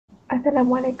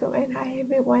Assalamualaikum and hi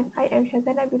everyone. I am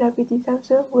Syaza Nabilah binti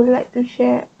Samsul who would like to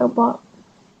share about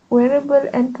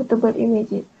wearable and portable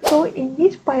imaging. So in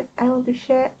this part, I want to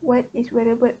share what is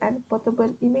wearable and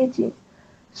portable imaging.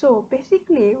 So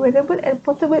basically, wearable and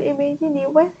portable imaging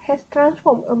device has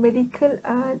transformed a medical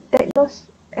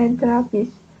diagnosis and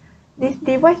therapies. This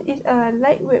device is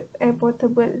lightweight and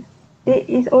portable. There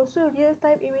is also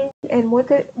real-time imaging and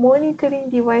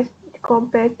monitoring device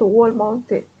compared to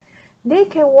wall-mounted. They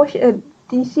can watch a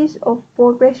disease of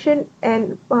progression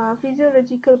and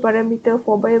physiological parameter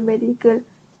for biomedical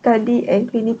study and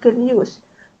clinical use.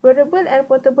 Wearable and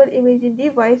portable imaging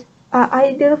devices are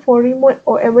ideal for remote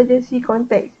or emergency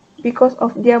contexts because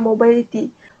of their mobility.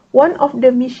 One of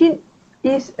the machines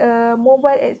is a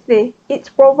mobile X-ray. It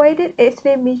provided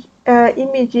X-ray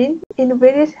imaging in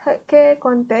various healthcare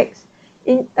contexts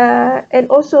and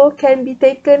also can be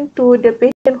taken to the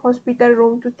patient hospital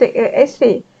room to take an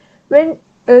X-ray. When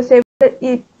a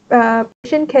severe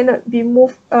patient cannot be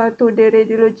moved to the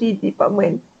radiology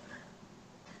department.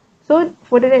 So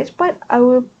for the next part, I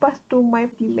will pass to my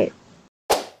teammate.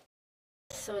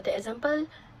 So the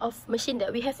example of machine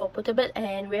that we have for portable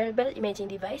and wearable imaging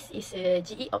device is a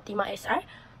GE Optima SR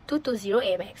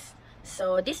 220 AMX.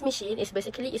 So this machine is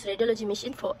basically a radiology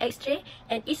machine for X-ray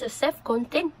and is a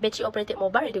self-contained battery-operated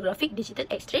mobile radiographic digital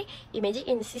X-ray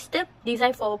imaging system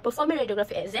designed for performing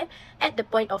radiographic exam at the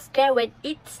point of care when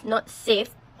it's not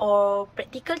safe or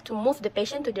practical to move the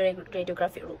patient to the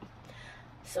radiographic room.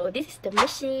 So this is the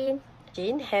machine.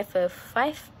 Machine have a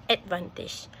 5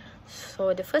 advantage.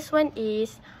 So the first one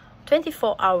is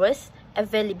 24 hours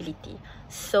availability.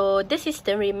 So the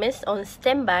system remains on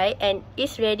standby and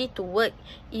is ready to work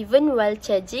even while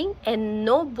charging and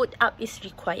no boot up is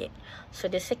required. So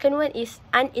the second one is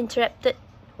uninterrupted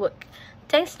work.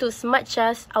 Thanks to Smart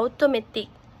Charge automatic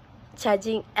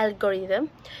charging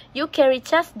algorithm, you can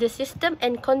recharge the system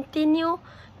and continue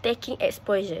taking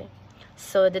exposure.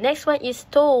 So the next one is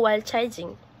tow while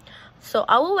charging. So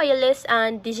our wireless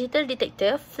and digital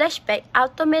detector flashback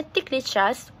automatically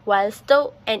charge while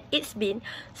stow and it's been,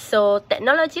 so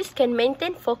technologies can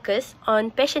maintain focus on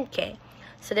patient care.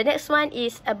 So the next one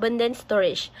is abundant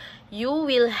storage. You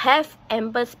will have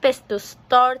ample space to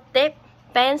store tape,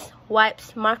 pens,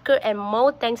 wipes, marker and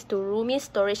more thanks to roomy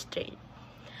storage tray.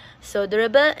 So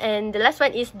durable, and the last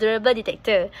one is durable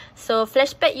detector. So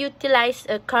flashback utilize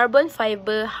a carbon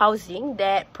fiber housing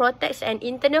that protects an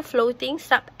internal floating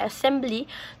sub-assembly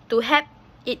to help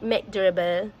it make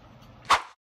durable.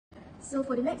 So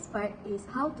for the next part is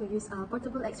how to use a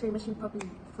portable X-ray machine properly.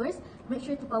 First, make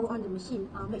sure to power on the machine.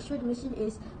 Make sure the machine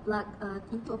is plugged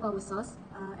into a power source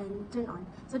and turn on.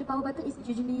 So the power button is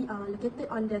usually located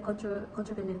on the control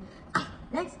panel.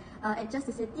 Next, adjust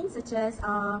the settings such as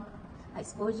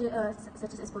exposure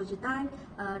time,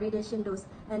 radiation dose,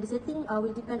 and the setting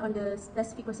will depend on the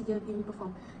specific procedure being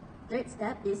performed. Third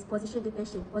step is position the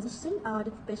patient. Position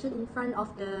the patient in front of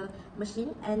the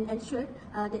machine and ensure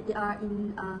that they are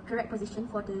in correct position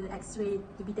for the X-ray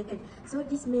to be taken. So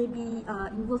this may be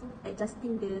involve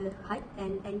adjusting the height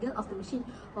and angle of the machine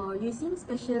or using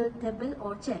special table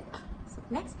or chair. So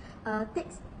next,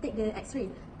 take the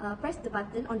X-ray. Press the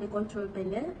button on the control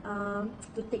panel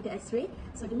to take the X-ray.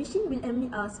 So the machine will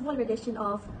emit a small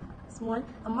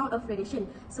amount of radiation.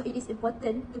 So it is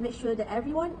important to make sure that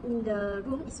everyone in the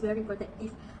room is wearing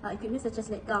protective equipment such as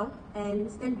leg gown and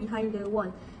stand behind the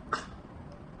wall.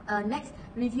 Next,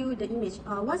 review the image.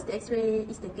 Once the X-ray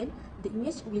is taken, the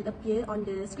image will appear on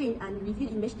the screen and review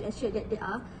the image to ensure that they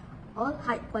are all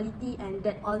high quality and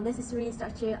that all necessary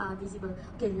structure are visible.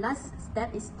 Okay, last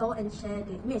step is store and share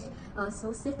the image.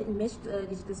 So save the image to a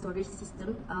digital storage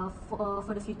system for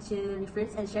the future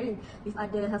reference and sharing with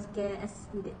other healthcare as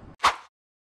needed.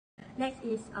 Next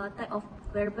is type of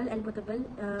wearable and portable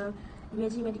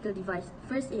imaging medical device.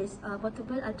 First is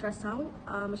portable ultrasound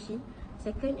machine.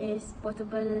 Second is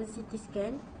portable CT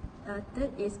scan.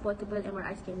 Third is portable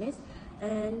MRI scanners.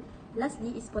 And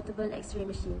lastly is portable X-ray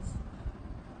machines.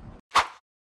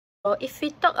 So if we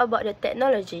talk about the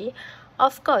technology,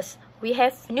 of course, we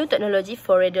have new technology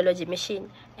for radiology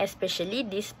machine, especially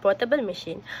this portable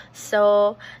machine.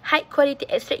 So high quality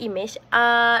X-ray image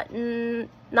are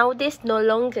nowadays no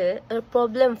longer a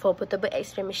problem for portable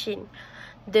X-ray machine.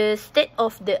 The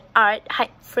state-of-the-art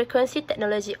high frequency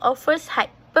technology offers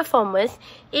high performance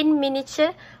in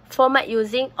miniature format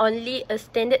using only a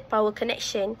standard power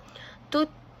connection to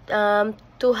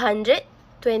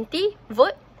 220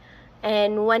 volt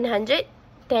and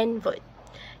 110 volt.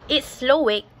 Its low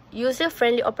weight,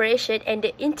 user-friendly operation and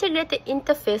the integrated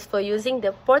interface for using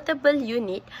the portable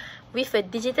unit with a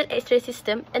digital X-ray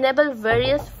system enable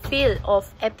various field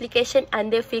of application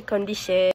under field conditions.